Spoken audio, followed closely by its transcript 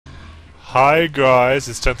Hi guys,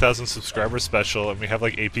 it's 10,000 subscriber special, and we have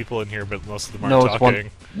like 8 people in here, but most of them aren't talking.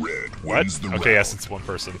 What? Okay, yes, it's one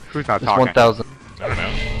person. Who's not It's talking? 1,000. I don't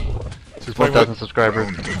know. It's 1,000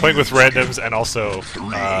 subscribers. Playing with randoms, and also,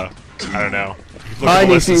 I don't know. Look Hi, at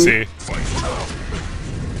the list and see. Nisi.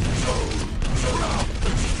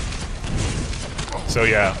 So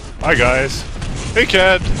yeah, hi guys. Hey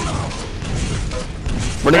Ken.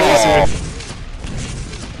 We're not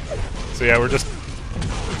So yeah, we're just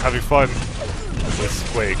having fun with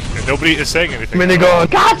Quake, and nobody is saying anything. Minigun.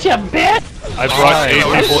 Gotcha, bitch! I brought 8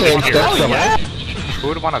 people in here. Oh, yeah. Who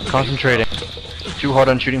would want to Concentrating. Too hard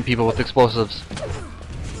on shooting people with explosives.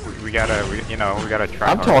 We gotta try.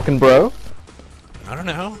 I'm hard. talking, bro. I don't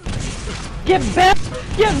know. Get back!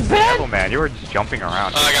 Get back! Oh man, you were just jumping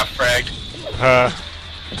around. Oh, I got fragged.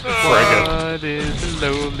 What is the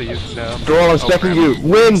loneliest now? Doral, I'm expecting you.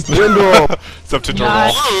 Win, Doral. It's up to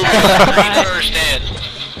Nice. Doral. Understand.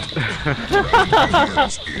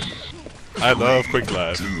 I love Quake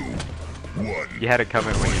Live. You had it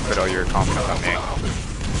coming when you put all your confidence on me.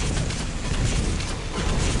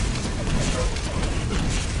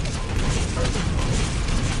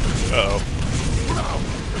 Uh-oh.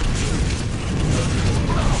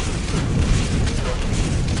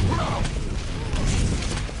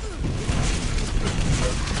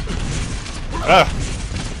 Ah!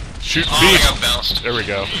 Shoot Oh, I beat! got bounced. There we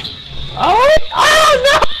go. Oh! Oh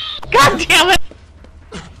no! God damn it!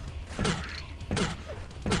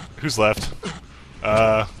 Who's left?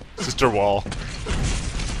 Sister Wall.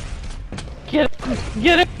 Get it!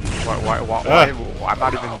 Get it! Why, I'm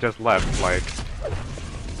not even just left, like...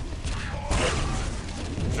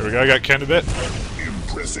 There we go, I got Ken a bit.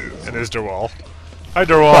 And there's Derwall. Hi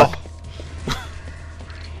Derwall!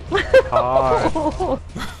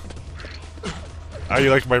 How you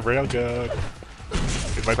like my railgun?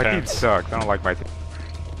 In my My team pants. sucks, I don't like my team.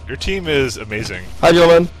 Your team is amazing. Hi,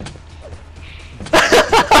 gentlemen.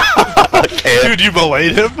 Dude, you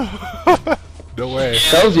belayed him? No way.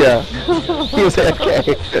 That was yeah. He was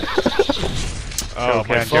AFK. Oh, my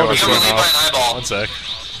Ken, phone go. is Someone going leave my off. eyeball. One sec.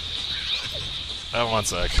 One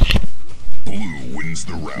sec. Blue wins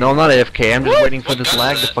the round. No, I'm not AFK. I'm just waiting for this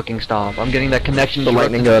lag to fucking stop. I'm getting that connection to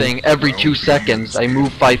lightning thing every 2 seconds. I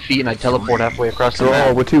move 5 feet and I teleport halfway across the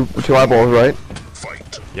map. with two eyeballs, right?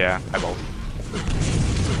 Fight. Yeah, eyeball.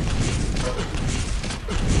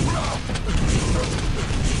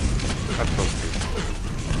 That's so stupid.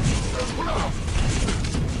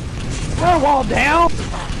 Wall down!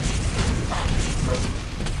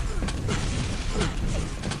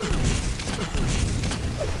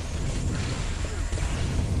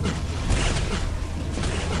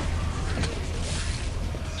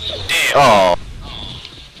 Damn. Oh.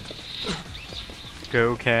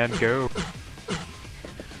 Go, Ken, go.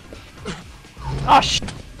 Oh sh!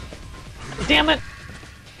 Damn it!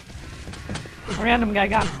 Random guy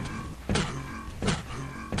got.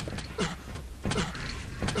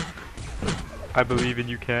 I believe in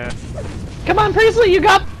you, Ken. Come on, Priestley, you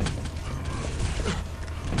got.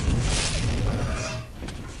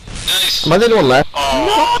 Nice. Am I the only one left?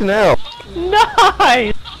 Oh, Now.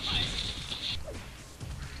 Nice!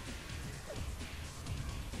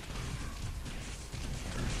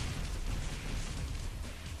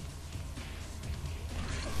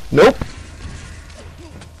 Nope.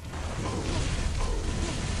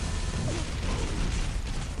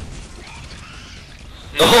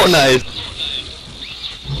 Oh, nice.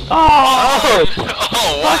 Oh! oh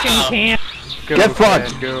Fucking wow. can't. Go, Get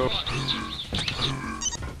fucked. Ken, go.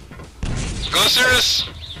 Go, Cirrus.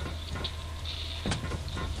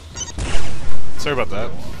 Sorry about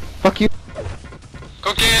that. Fuck you.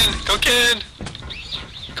 Go, Ken. Go, Ken.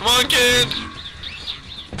 Come on, Ken.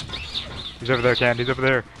 He's over there, Ken. He's over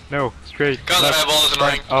there. No, straight. God, that left, eyeball isn't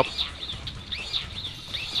right, right.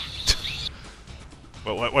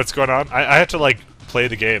 up. What's going on? I had to like play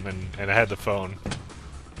the game and I had the phone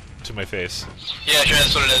to my face. Yeah, sure,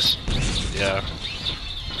 that's what it is. Yeah.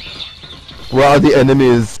 Where are the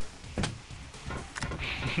enemies?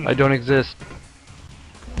 I don't exist.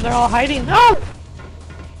 They're all hiding. Oh!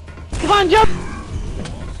 Come on, jump!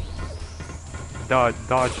 Dodge,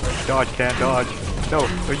 dodge, dodge, Ken, dodge. No,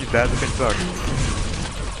 don't use that. This thing sucks.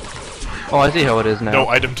 Oh, I see how it is now. No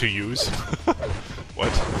item to use.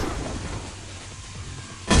 What?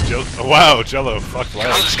 Oh, wow, Jello, fuck Oh,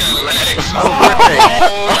 life. this guy lags.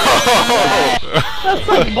 That's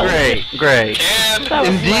like bullshit. Great, great. Ken. That was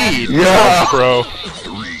Indeed. Yeah. Bro.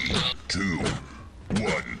 3, 2,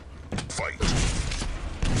 1, fight.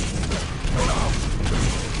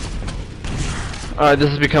 Alright,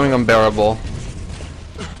 this is becoming unbearable.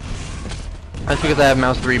 That's because I have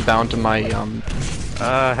mouse 3 bound to my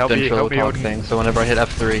Help me, Ventrilo talk Odin. thing, so whenever I hit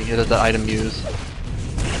F3, it does the item use.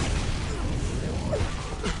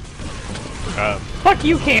 Fuck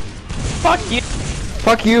you, Cam. Fuck you.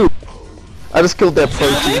 Fuck you! I just killed that pro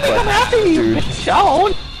I'm gonna come team. after you, Dude. bitch. Oh,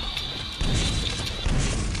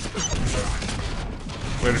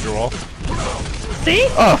 Way to roll. see?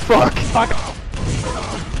 Oh, fuck! Fuck.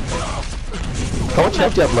 How much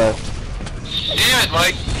health do you have left? Damn it,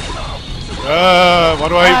 Mike. Why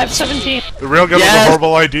do I... 17. The railgun was a Yes!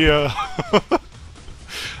 horrible idea.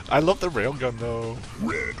 I love the railgun though.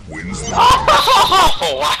 Red wins the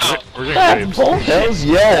Oh, wow. We're getting That's raped. bullshit. Hells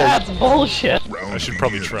yes! That's bullshit. round. I should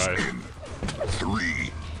probably begins try. in 3,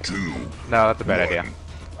 2, No, that's a bad idea.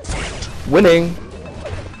 Winning!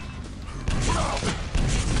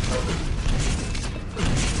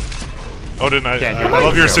 Odin, I Yeah, you're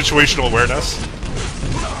love your right. situational awareness.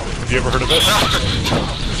 Have you ever heard of it? No.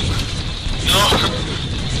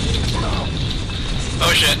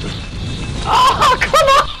 Oh shit. Oh, come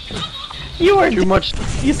on! You were Too much.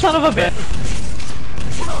 you son of a bitch.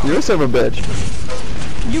 You're a son of a bitch.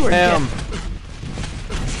 You were Damn. dead.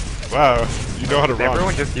 Wow, you know how to Did run.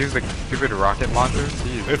 everyone just use the stupid rocket launcher?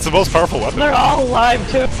 Jeez. It's the most powerful weapon, They're all alive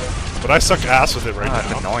too. but I suck ass with it right That's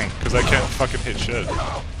now. annoying. Because I can't fucking hit shit.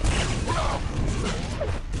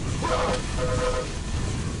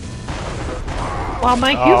 Wow,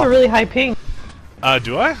 Mike, you have a really high ping.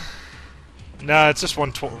 Do I? Nah, it's just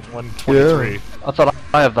 123. I thought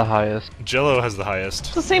I have the highest. Jello has the highest.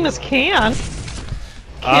 It's the same as Can.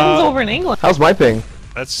 Can's over in England. How's my ping?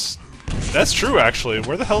 That's true actually.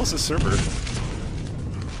 Where the hell is this server?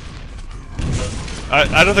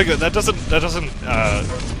 I don't think that doesn't I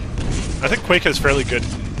think Quake has fairly good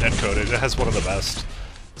netcode. It has one of the best.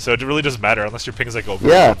 So it really doesn't matter unless your ping is like over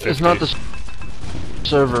Yeah, 150. It's not the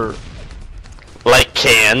server. Like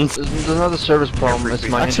cans. It's not the server's problem. It's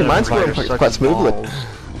my Actually, internet mine's going provider quite sucks smoothly. balls.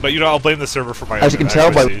 But you know, I'll blame the server for my As you can tell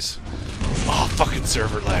by- accuracies. Oh, fucking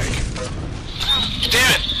server lag.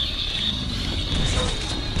 Damn it.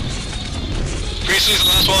 Priestley's the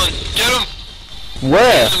last one. Get him.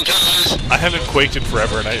 Where? Get him, guys. I haven't Quaked in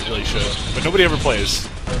forever, and I really should. But nobody ever plays.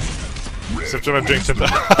 Except when I'm doing something.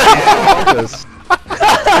 Focus.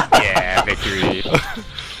 Yeah, victory.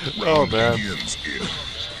 Oh man. begins in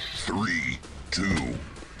 3, 2,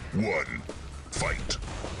 1, fight.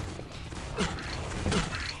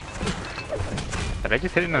 Did I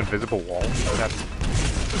just hit an invisible wall? What happened?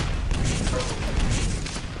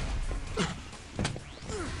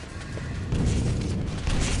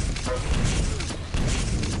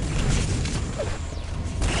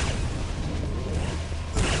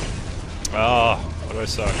 Ah, why do I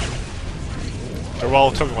suck? Or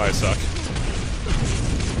well, tell me why I suck.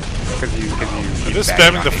 Because you I'm just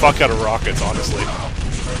banged spamming on the me. fuck out of rockets, honestly.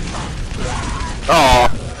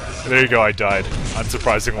 Oh, There you go, I died.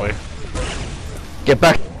 Unsurprisingly. Get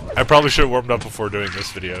back. I probably should have warmed up before doing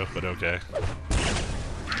this video, but okay.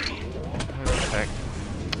 Heck.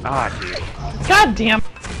 Ah, dude. God damn.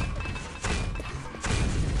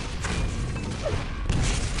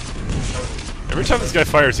 Every time this guy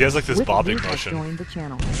fires, he has like this With bobbing you has motion. joined the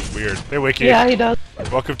channel. Weird. Hey, Wakey. Yeah, he does.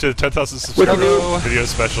 Welcome to the 10,000 subscriber Hello. video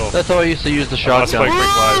special. That's how I used to use the Let's play shotgun.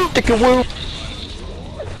 Quake Live. Dicka-woo.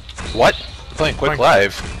 what? Playing Quick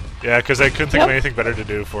Live. Yeah, because I couldn't think of Yep. anything better to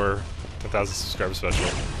do for 10,000 subscriber special.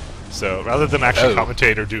 So rather than actually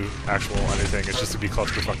commentate or do actual anything, it's just to be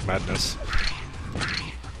clusterfuck madness.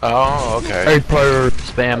 Oh, okay. Hey, player.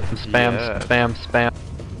 Spam, spam, Yeah. spam, spam.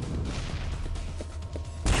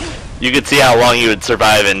 You could see how long you would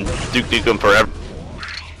survive in Duke Nukem Forever.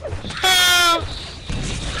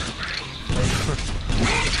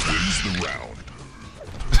 Wins the round.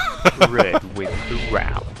 Red wins the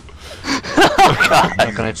round.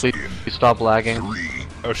 Can I please stop lagging? 3,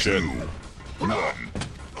 Oh shit. 2, 1,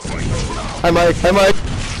 fight. Hi, Mike. Hi, Mike.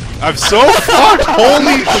 I'm so fucked!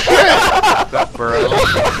 Holy shit! What's up, bro?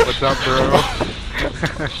 What's up, bro?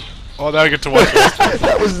 Oh, now I get to watch this.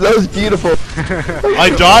 That was beautiful.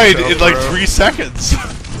 I died in like 3 seconds.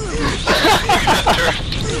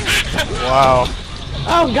 Wow.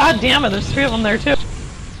 Oh, god damn it, there's 3 of them there too.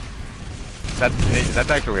 That's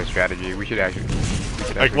actually a strategy. We should actually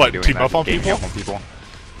Like what, be doing team that. up on Team people? up on people.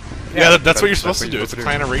 Yeah, that's what you're that's supposed to what do. you're It's a supposed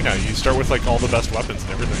to clan arena. You start with like all the best weapons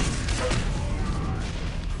and everything.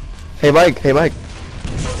 Hey, Mike. Hey, Mike.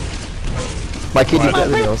 My KD's What? better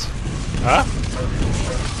than yours. Huh?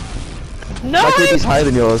 No! My KD's higher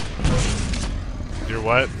than yours. Your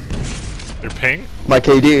what? Your ping? My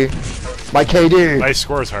KD. My KD. My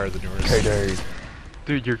score is higher than yours. KD.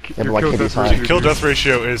 Dude, your but kill like death KD's high. ratio Kill is- death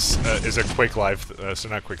ratio is a Quake Live, so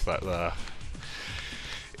not Quake Live. Call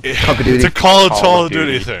of It's Duty. a Call of Call of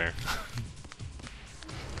Duty Duty. thing.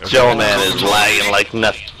 Gentleman is lagging like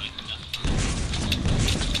nothing.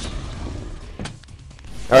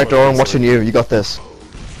 Alright, Dora, I'm watching you. You got this.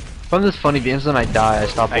 From this funny, the instant I die, I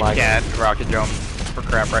stop I lagging. can't rocket jump for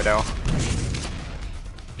crap right now.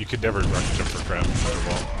 You could never rocket jump for crap.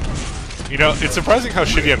 You know, it's surprising how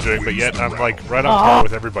shitty I'm doing, but yet I'm like right on par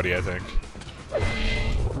with everybody, I think.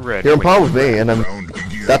 Red. You're on par with me, and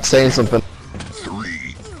that's saying something.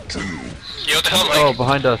 3, 2, Yo, what the hell, Mike? Oh,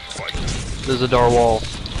 behind us. There's a door wall.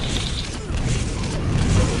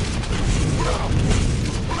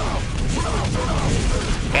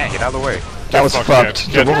 Can't get out of the way. That was fucked.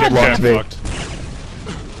 Get Dora blocked me. fucked.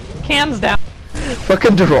 Cans down.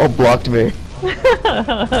 Fucking Dora blocked me.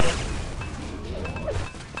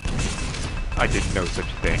 I didn't know such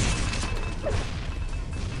a thing.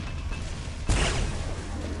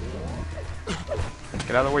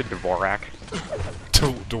 Get out of the way, Dvorak.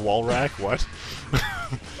 Dwalrak? What?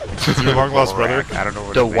 Is your long lost brother? I don't know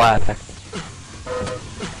what his name Darwak.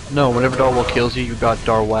 No, whenever Darwak kills you, you got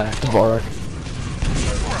Darwak. Dvorak.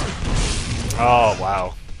 Oh,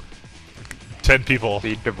 wow. 10 people. is.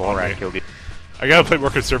 The Dvorak killed you. I gotta play more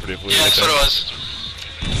conservatively. Yeah, I that's what it think. was.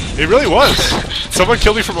 It really was! Someone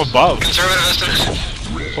killed me from above. Conservative estimate.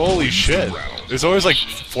 Holy shit. There's always like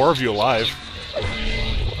 4 of you alive.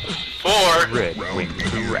 4. Red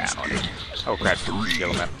wings around. Oh crap,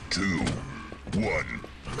 kill him. 2, 1.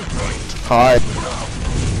 Hi.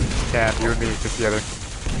 Yeah, you and me together.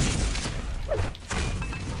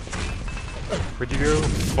 Where'd you go?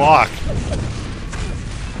 Fuck.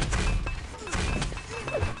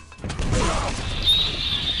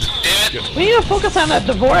 Damn it. We need to focus on that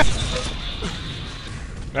divorce.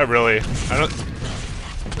 Not really. I don't.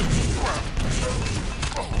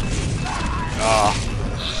 Ah,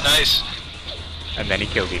 Nice. And then he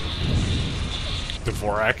killed you.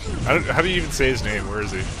 Dvorak. I don't, how do you even say his name? Where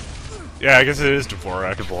is he? Yeah, I guess it is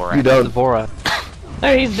Dvorak. Dvorak. You don't. Dvorak.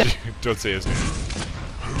 There, he's dead. Don't say his name.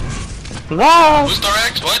 No! Who's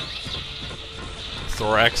Thorax? What?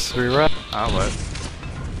 Thorax. 3 red. Oh, what?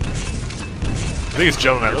 I think it's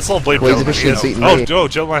Gentleman. Let's all blame Wait, Gentleman. the machine seat Oh, me. no,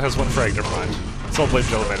 Gentleman has 1 frag. Never mind. Let's all blame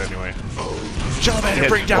Gentleman anyway. Gentleman, you're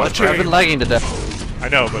bringing down the I've train! been lagging to death. I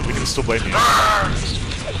know, but we can still blame you.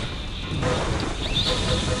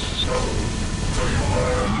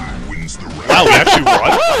 Wins the round. Wow, we actually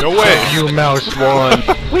won? No way! You mouse won.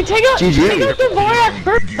 We take out GG. Dvorak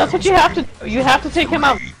first. That's what you have to do. You have to take him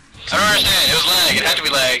out. I don't understand. It was lag. It had to be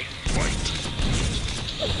lag.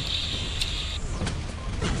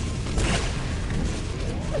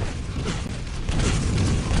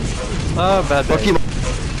 Oh, bad Fuck day. you.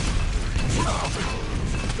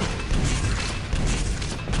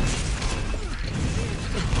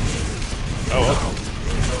 Oh,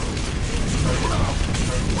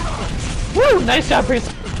 well. Woo! Nice job,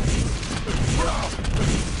 Priest.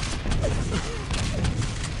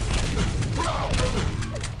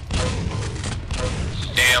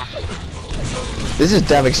 Damn. This is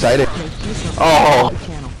damn exciting. Oh,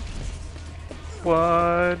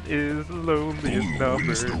 What is the loneliest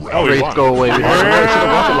number? Oh, we Wraith, won. go away. We right have to the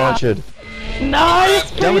rocket launcher.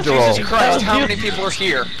 Nice, Damage Priest. roll. That Christ, was how many beautiful. people are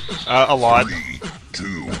here? A lot. 3,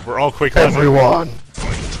 2, We're all Quake level. Everyone.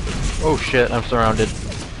 Oh shit, I'm surrounded.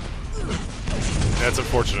 That's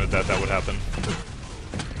unfortunate that that would happen.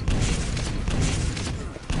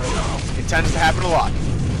 It tends to happen a lot.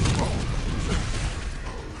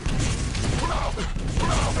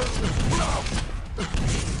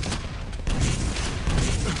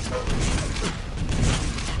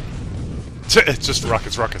 It's just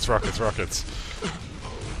rockets, rockets, rockets, rockets.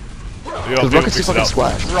 The rockets are fucking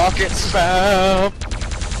splash. Rocket spam.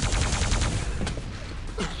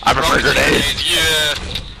 I'm a grenade. Yeah.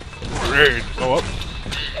 Grenade. Go up.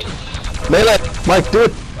 Melee. Mike, do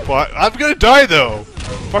it. Well, I'm gonna die though.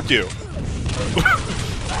 Fuck you.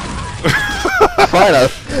 Fine.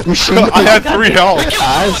 Machine. I had 3 health.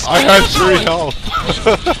 Eyes. I had 3 health.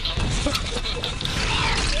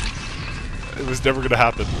 It was never gonna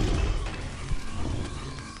happen.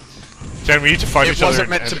 Ken, we need to find It each other wasn't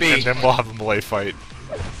meant to be. and then we'll have a melee fight.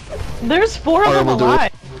 There's 4 of Alright, them we'll do it.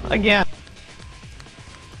 alive. Again.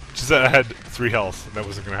 Just that I had 3 health, and that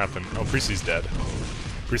wasn't gonna happen. Oh, Priestley's dead.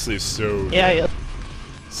 Priestley is so Yeah, dead. yeah.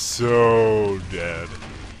 So dead.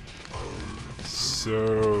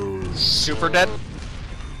 So... Super dead.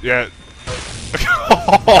 Yeah.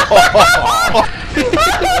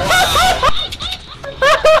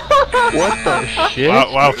 What the shit?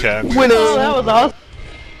 Wow, Ken. Winner. Oh, that was awesome.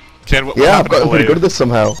 Ken, what Yeah, I've happened gotten to pretty good Lave? at this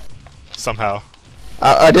somehow. Somehow.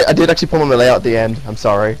 I did actually pull my melee out at the end. I'm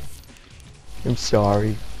sorry. I'm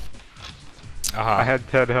sorry. Uh-huh. I had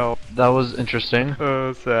 10 health. That was interesting.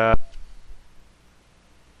 Oh, sad.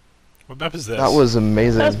 What map is this? That was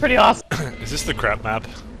amazing. That was pretty awesome. Is this the crap map?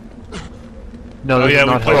 No, Oh, this yeah, is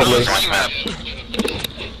we not played helpful. this. Swing map.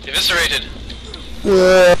 Eviscerated.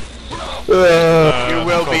 You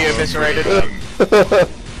will be eviscerated.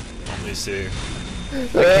 Let me see. I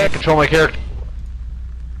can't control my character.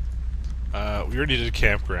 We already did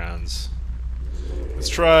campgrounds. Let's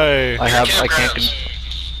try. I can't.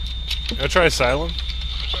 I'll try Asylum.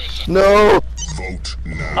 No! Vote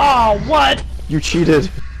now. Oh, what? You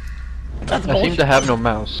cheated. That's I seem bullshit. to have no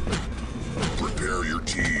mouse. Prepare your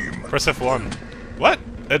team. Press F1. What?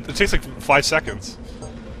 It takes like 5 seconds.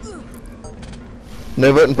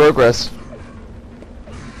 No vote in progress.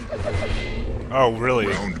 Oh, really?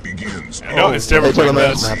 Round begins. No, it's never It's on like the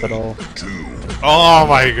this. map at all. 2. Oh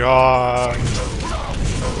my god.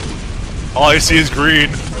 All I see is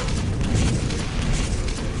green.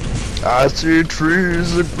 I see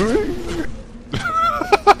trees of green.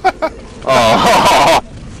 Oh!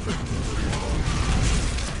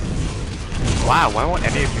 Wow, why won't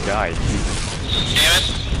any of you die? Damn it.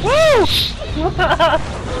 Woo!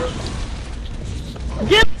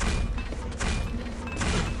 Get.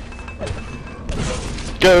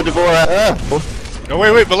 Go, Deborah! Ah. No,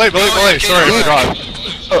 wait, Belay. Sorry, I forgot.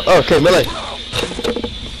 Oh, okay, melee.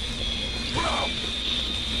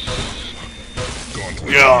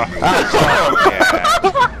 Yeah.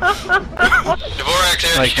 Dvorak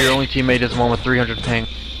there. Like, your only teammate is one with 300 ping.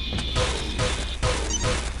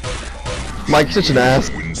 Mike's such an ass.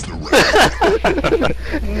 Wins the round.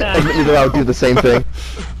 Admit me that I would do the same thing.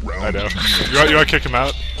 I know. You want to kick him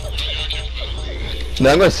out? No,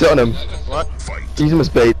 I'm gonna sit on him. Fight. Use him as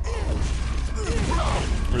bait.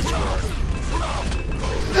 Where's Dvorak?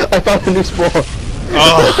 I found a new spawn.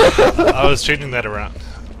 Oh, I was changing that around.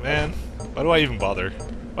 Man, why do I even bother?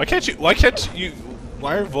 Why can't you?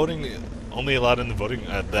 Why are voting only allowed in the voting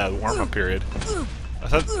the warm-up period? I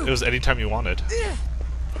thought it was any time you wanted.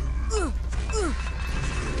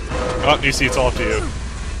 Oh, you see, it's all up to you.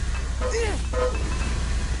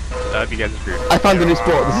 That'd be getting screwed. I found a new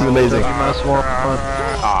spot. This is amazing. Mouse one.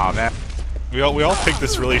 Aw, man. We all pick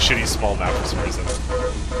this really shitty small map for some reason.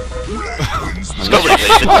 Nobody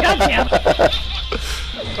takes it. Goddamn.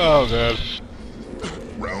 Oh man.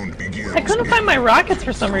 Round begins. I couldn't find my rockets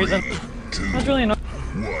for some reason. 2, I was really annoyed.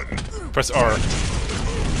 1. Press R.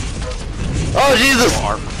 Oh, Jesus!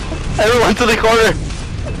 Everyone to the corner!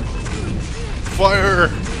 Fire!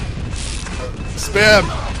 Spam!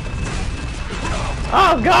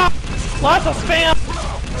 Oh god! Lots of spam!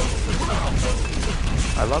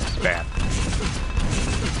 I love spam.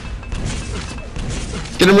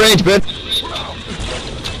 Get in range, bitch!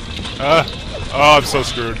 Oh, I'm so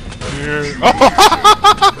screwed.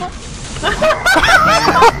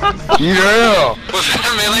 Yeah! Was that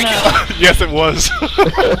a melee kill? Yes, it was.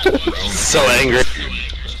 So angry.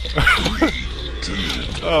 2,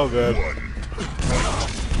 Oh man. 1.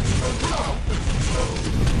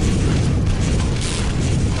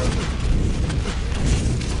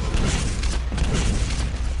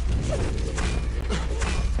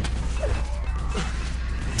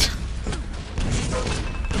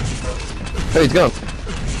 Hey, he's gone.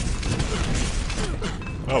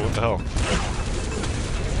 Oh, what the hell?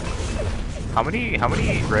 How many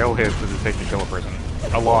rail hits does it take to kill a person?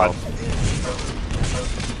 A lot.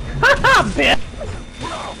 Haha, bitch!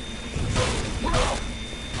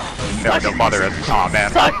 No, don't bother us. Aw,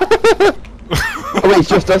 man. Oh wait, it's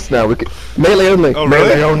just us now. We can... Melee only. Oh, melee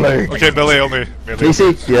really? only. Okay, melee only. Melee.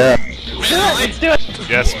 DC? Yeah. Let's do it!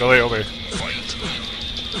 Yes, melee only.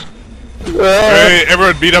 Ah, Hey,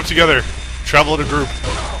 everyone, meet up together. Travel in a group.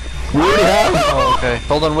 we already have. Oh, okay.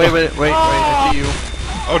 Hold on, wait, I see you.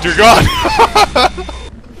 Oh dear God!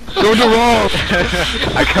 Go to wrong.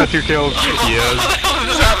 I got 2 kills. Yes. How the hell did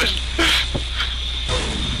this happen?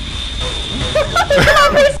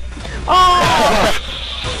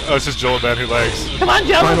 Oh, it's just Joel Man who lags. Come on,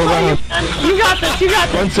 Joe! Final round. You got this, you got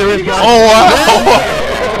One this! serious guy. Oh wow!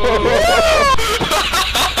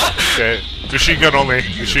 Okay, machine gun only.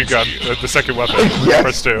 Machine gun, the second weapon. Yes.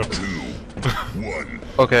 Press 2. 2, 1.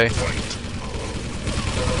 Okay.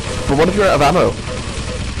 But what if you're out of ammo?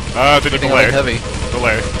 Then you Getting light delay. heavy.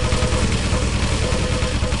 Delay.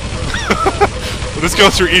 Well, this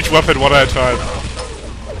goes through each weapon one at a time.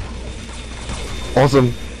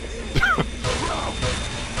 Awesome.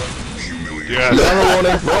 Yes. No ammo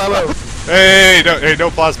warning. No ammo. Hey, no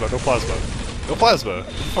plasma, no plasma. No plasma. What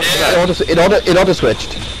the fuck is that? It auto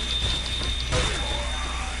switched.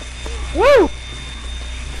 Woo!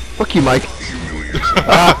 Fuck you, Mike.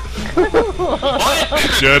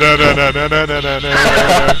 Ja-da-da-da-da-da-da-da.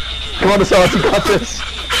 Come on, Assault, you got this.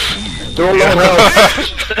 They're all low health.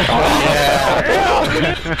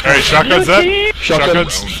 Alright, shotguns You then? team.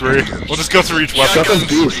 Shotguns, 3. We'll just go through each weapon. Shotgun's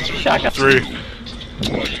beast. Shotgun. 3.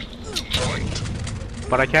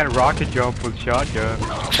 But I can't rocket jump with shotgun.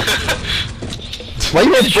 Why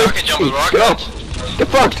you have Shotgun jump with Get up! rockets. Get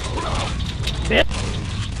fucked! Bitch.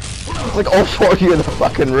 It's like all 4 of you in the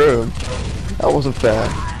fucking room. That wasn't fair.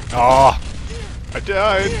 Aw. I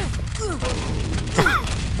died.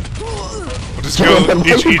 We'll just go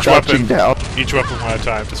each weapon. Down. Each weapon one at a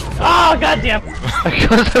time, just for fun. Oh, goddamn. Clearly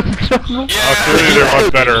they're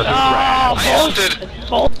much better. Oh, I ulted.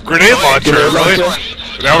 bullshit. Grenade launcher, Grenade really? launcher?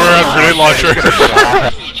 Now we're at grenade launcher.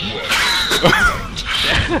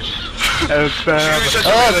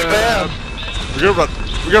 We're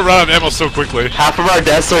gonna run out of ammo so quickly. Half of our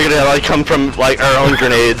deaths are gonna like come from like our own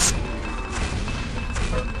grenades.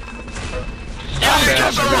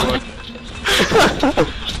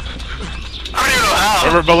 I don't even know how.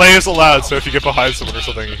 Remember, melee is allowed, so if you get behind someone or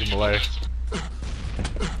something, you can melee.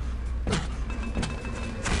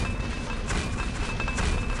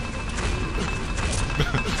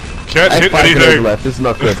 Can't I have hit 5 grenades anything. left. This is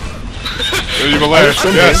not good. You melee.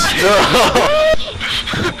 Yes.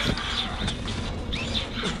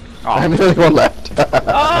 I'm the only one left.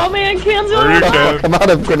 Oh, man, Ken's Where you can. I'm out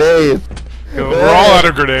of grenades. We're all out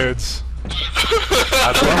of grenades.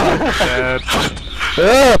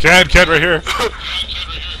 Ah, Ken, right here.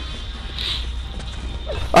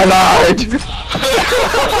 I lied.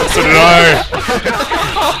 So did I.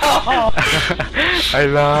 I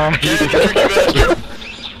lied.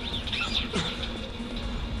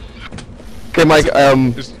 Okay, Mike.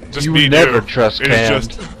 Just You me and never you. trust It is Cam.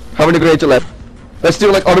 just How many grenades are left? Let's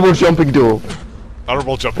do like audible jumping duel.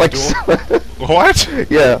 honorable jumping Like, duel. What?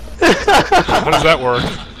 yeah. How does that work?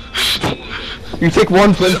 You take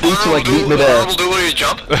one flint each to like meet midair. Honorable duel, you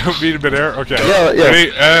jump. Meet in midair? Okay. Yeah, yeah.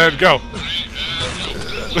 Ready, and go.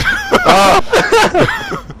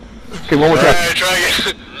 Okay, one more time. Alright, try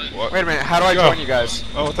again. Wait a minute, how do I Go. join you guys?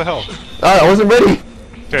 Oh, what the hell? I wasn't ready.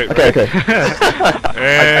 Okay, Okay, okay. I need to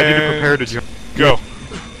and prepare to jump. go.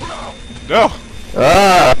 No.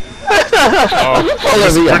 Ah. Oh,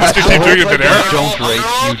 we're just gonna keep doing it in midair? Don't race,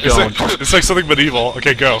 you It's don't. like, it's like something medieval.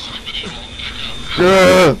 Okay, go.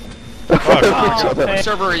 Ugh. Fuck. Oh, okay. What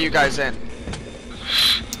server are you guys in?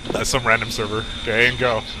 That's some random server. Okay, and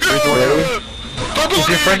go. If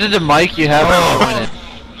you're friended to Mike, you have to join it.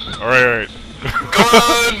 Alright. Come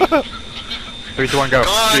on! 3, 2, 1, go.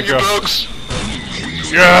 Come on, Keep you going. blokes!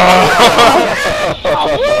 Yeah!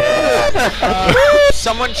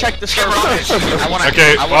 Someone check the server. I wanna,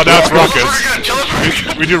 Okay, I well wanna now it's Teleport rockets. again,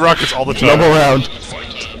 teleport! We do rockets all the Double time. round.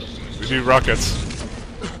 We do rockets.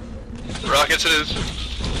 Rockets it is.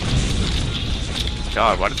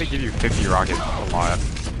 God, why did they give you 50 rockets a lot?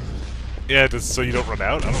 Yeah, just so you don't run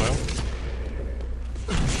out? I don't know.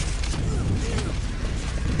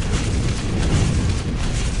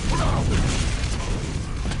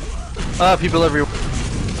 People everywhere.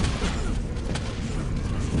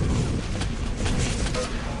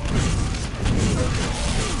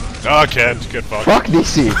 Oh, Ken, get fucked. Fuck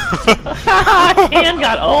DC. Ken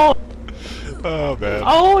got owned. Oh, man.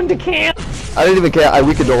 Owned, Ken. I didn't even care. I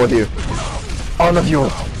weakened all of you. All of you.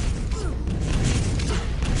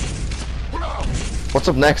 What's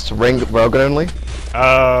up next? Railgun only?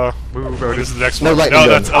 What is the next No, one? lightning No,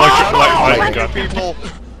 gun. that's electric lightning gun. people.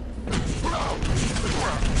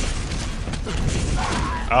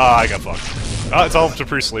 Ah, I got fucked. Ah, it's all up to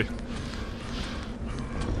Priestley.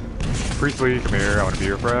 Priestley, come here, I want to be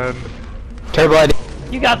your friend. Terrible idea.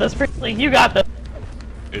 You got this, Priestley. You got this.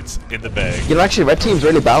 It's in the bag. You know, actually, red team's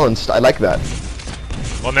really balanced. I like that.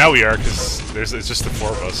 Well, now we are, because it's just the 4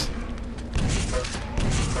 of us.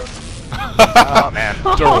 Oh man.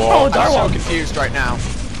 Oh, Darwall. I'm so Darwall. confused right now.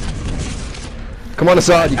 Come on,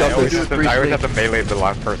 Assad. You I got always, this. I always have to melee the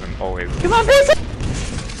last person, always. Come on, Priestley.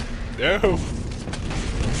 No.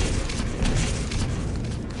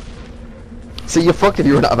 See, you're fucked if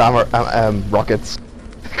you run out of armor, rockets.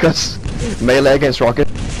 Because melee against rocket.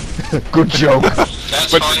 Good joke.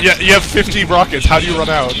 That's But funny. yeah, you have 50 rockets. How do you run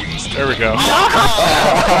out? There we go.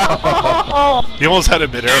 Oh, He almost had a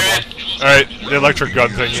mid-air one. Alright, the electric gun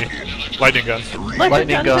thingy. Lightning gun. electric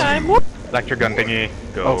Lightning gun gun. time. Whoop. Electric gun thingy,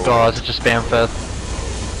 go. Oh god, such a spam fest.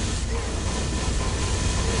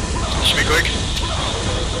 Should be quick.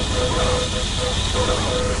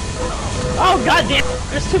 Oh, goddamn.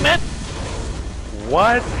 There's 2 men.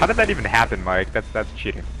 What? How did that even happen, Mike? That's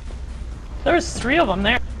cheating. There's 3 of them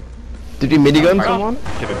there. Did you minigun Mike someone?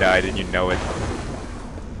 could have died and you know it.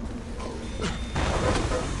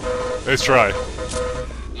 Let's try.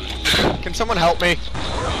 Can someone help me?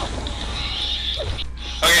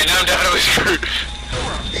 Okay, now I'm definitely screwed.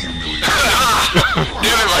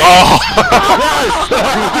 Damn it, Mike. Oh!